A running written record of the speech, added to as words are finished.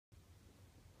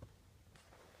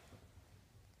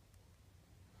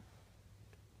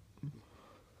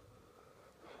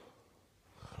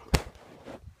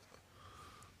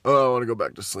I want to go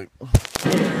back to sleep.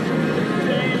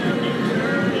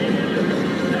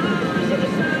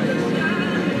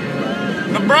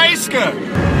 Nebraska!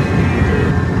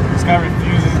 This guy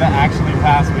refuses to actually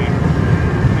pass me.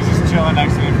 He's just chilling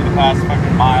next to me for the past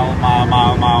fucking mile.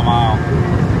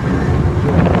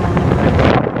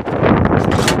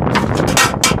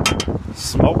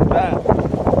 Smoke that.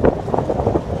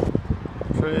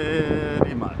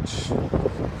 Pretty much.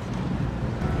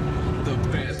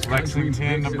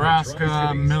 Lexington,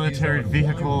 Nebraska Military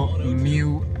Vehicle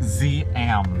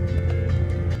Museum.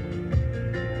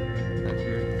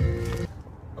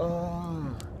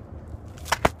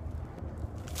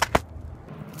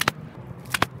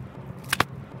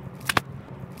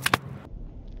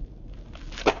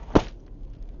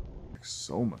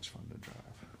 So much fun to drive.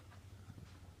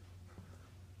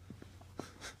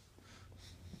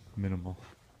 Minimal.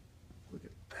 Look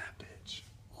at that bitch.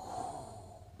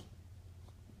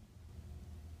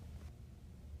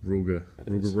 Ruger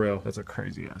rail. That's a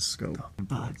crazy ass scope.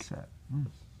 Bug set.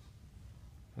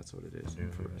 That's what it is.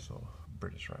 Universal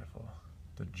British rifle.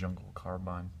 The Jungle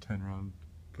Carbine 10-round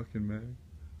fucking mag.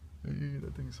 Hey,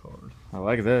 that thing's hard. I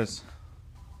like this.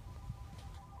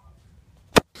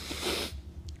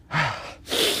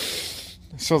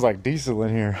 It feels like diesel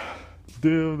in here.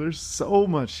 Dude, there's so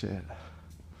much shit.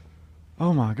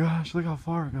 Oh my gosh, look how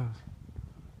far it goes.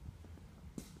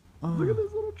 Oh. Look at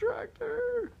this little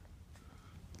tractor.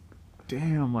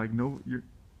 Damn, like no,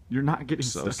 you're not getting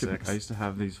so stuck sick. I used to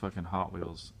have these fucking Hot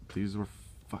Wheels. These were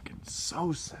fucking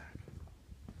so sick.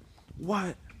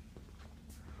 What?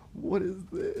 What is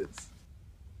this?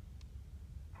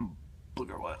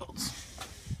 Booger Wilds.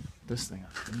 This thing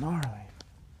is gnarly.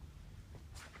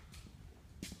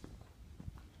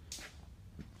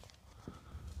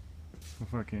 A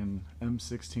fucking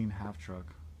M16 half truck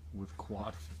with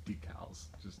quad decals.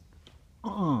 Just,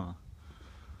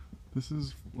 This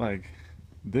is like,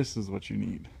 this is what you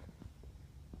need.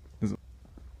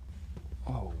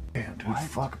 Oh, damn, dude,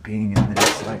 fuck being in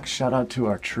this. Like, shout out to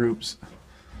our troops.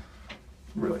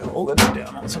 Really holding it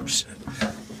down on some shit.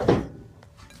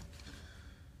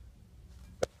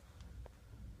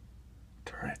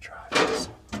 Turret drives.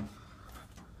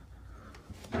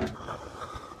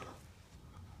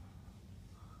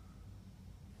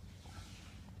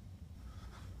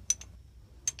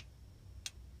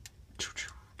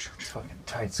 Fucking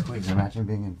tight squeeze. Imagine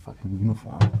being in fucking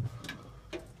uniform.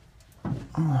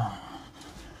 I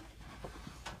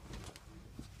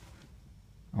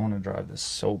want to drive this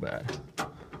so bad.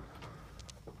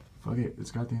 Fuck it,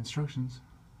 it's got the instructions.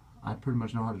 I pretty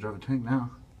much know how to drive a tank now.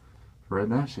 Read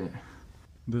that shit.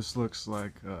 This looks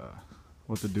like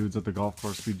what the dudes at the golf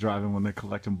course be driving when they're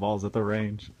collecting balls at the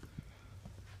range.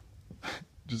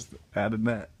 Just adding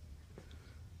that.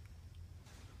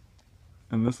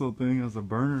 And this little thing has the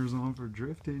burners on for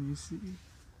drifting, you see?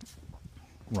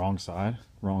 Wrong side,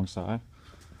 wrong side.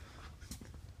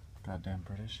 Goddamn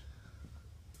British.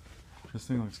 This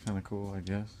thing looks kind of cool, I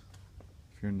guess.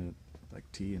 If you're into like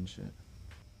tea and shit.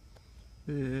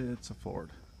 It's a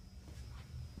Ford.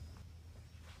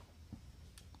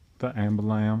 The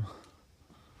Amberlam.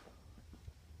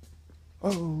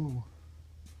 Oh!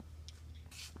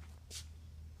 It's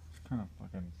kind of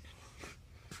fucking,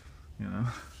 you know?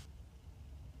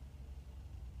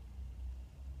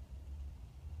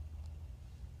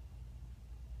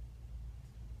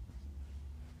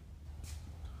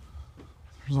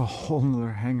 There's a whole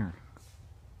nother hangar.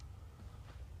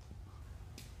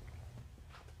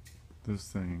 This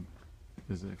thing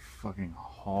is a fucking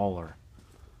hauler.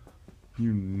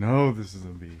 You know this is a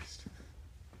beast.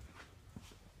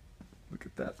 Look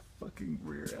at that fucking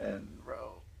rear end,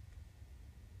 bro.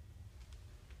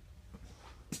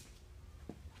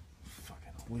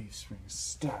 Fucking leaf springs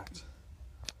stacked.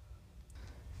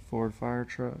 Ford fire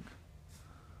truck.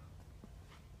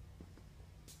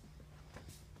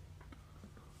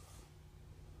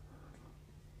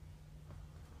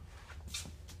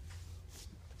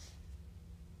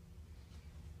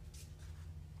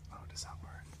 Does that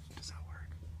work? Does that work?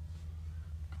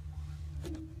 Come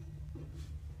on.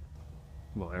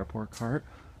 Little airport cart.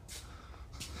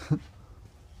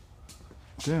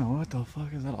 Damn, what the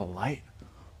fuck is that? A light?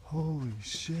 Holy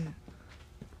shit.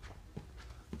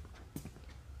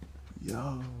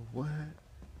 Yo, what?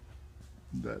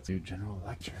 That's dude, General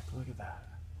Electric. Look at that.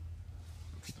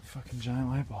 It's the fucking giant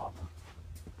light bulb.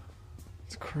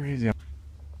 It's crazy.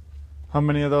 How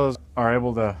many of those are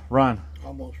able to run?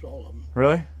 Almost all of them.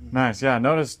 Really? Mm-hmm. Nice. Yeah, I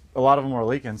noticed a lot of them were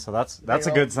leaking, so that's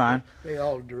a good sign. They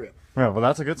all drip. Yeah, well,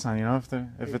 that's a good sign, you know, if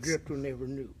it's dripped when they were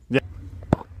new. Yeah.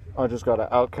 I just got an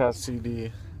Outcast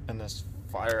CD and this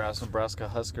fire ass Nebraska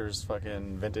Huskers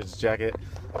fucking vintage jacket.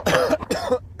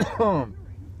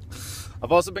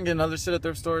 I've also been getting other shit at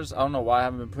thrift stores. I don't know why I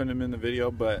haven't been putting them in the video,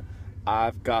 but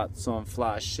I've got some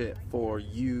fly shit for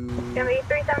you.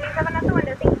 377 at the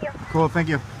window, thank you. Cool, thank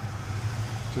you.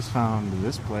 Just found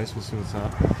this place, we'll see what's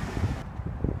up.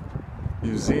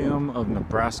 Museum of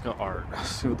Nebraska Art. Let's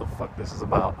see what the fuck this is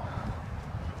about.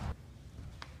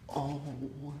 Oh,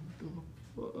 what the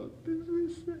fuck? This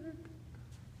is sick.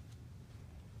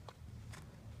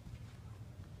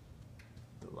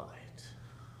 The light.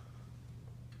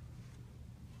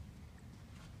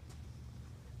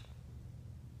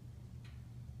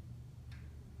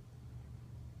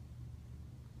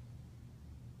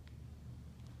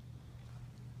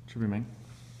 Should be me.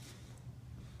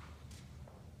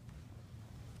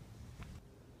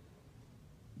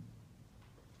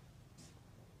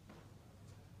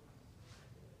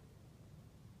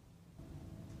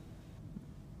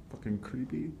 Fucking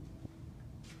creepy.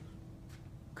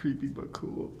 Creepy but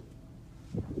cool.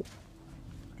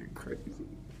 Fucking crazy.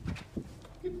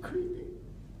 Fucking creepy.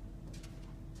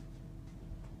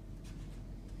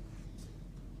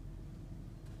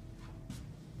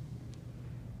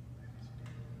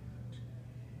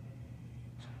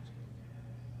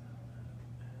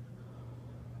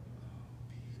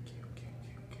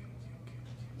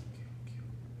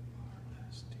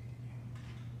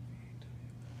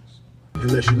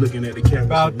 Unless you're looking at the camera.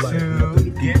 About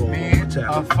to get me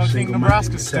a fucking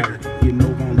Nebraska sticker. I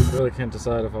really can't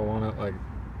decide if I want it like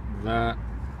that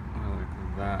or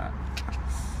like that.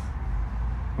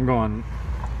 I'm going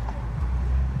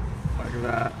like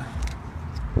that.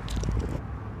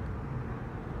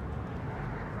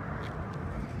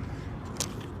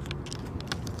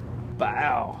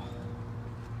 Bow.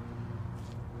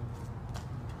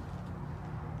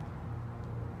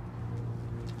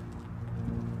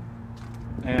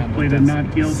 Pleaded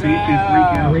not guilty to 3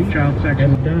 counts of child sex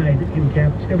and died in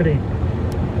captivity.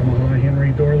 Omaha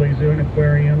Henry Dorley Zoo and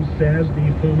Aquarium says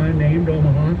the puma named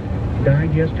Omaha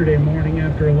died yesterday morning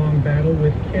after a long battle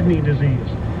with kidney disease.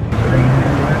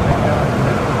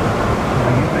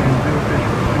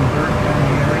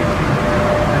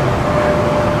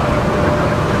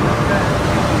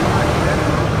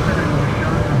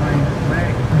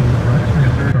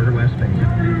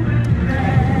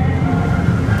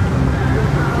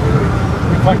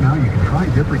 Now you can try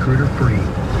ZipRecruiter free.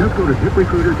 Just go to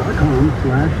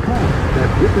ZipRecruiter.com/talk.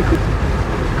 That's ZipRecruiter.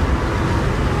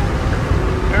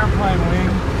 Airplane wing.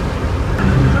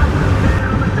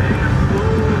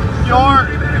 York.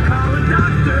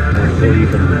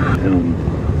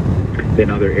 Than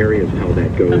other areas how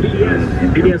that goes.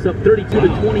 PDS up 32 to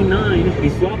 29. He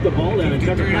slapped the ball down and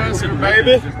covered it,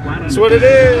 baby. That's what it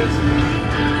is.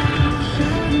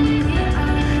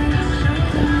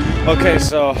 Okay,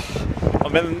 so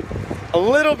I've been a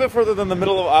little bit further than the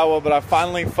middle of Iowa, but I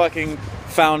finally fucking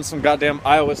found some goddamn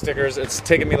Iowa stickers. It's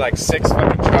taken me like 6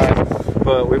 fucking tries,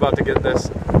 but we're about to get this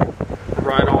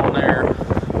right on there.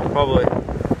 Probably.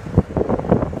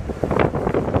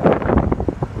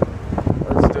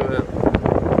 Let's do it.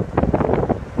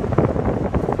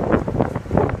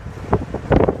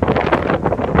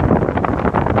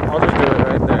 I'll just do it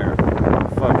right there.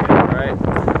 Fuck it, right?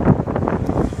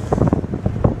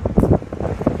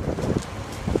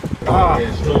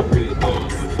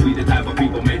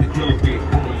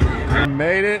 I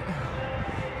made it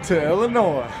to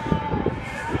Illinois.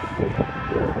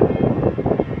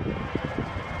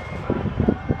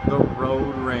 The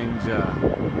Road Ranger.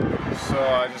 So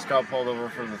I just got pulled over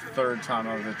for the 3rd time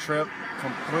of the trip.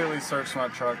 Completely searched my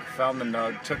truck, found the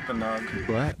nug, took the nug.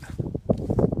 But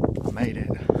I made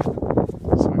it.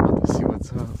 So we're about to see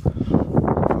what's up.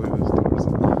 Hopefully this door's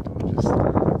unlocked. We'll just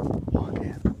walk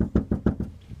in.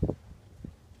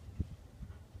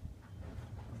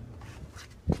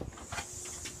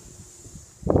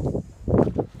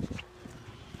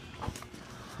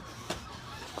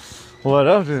 What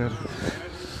up, dude?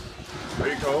 Are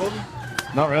you cold?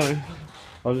 Not really.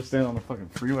 I was just standing on the fucking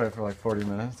freeway for like 40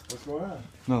 minutes. What's going on?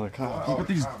 No, the cops. Look what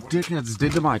these dickheads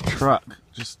did to my truck.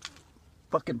 Just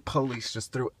fucking police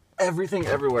just threw everything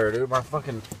everywhere, dude. My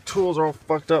fucking tools are all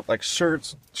fucked up, like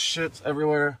shirts, shits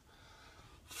everywhere.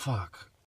 Fuck.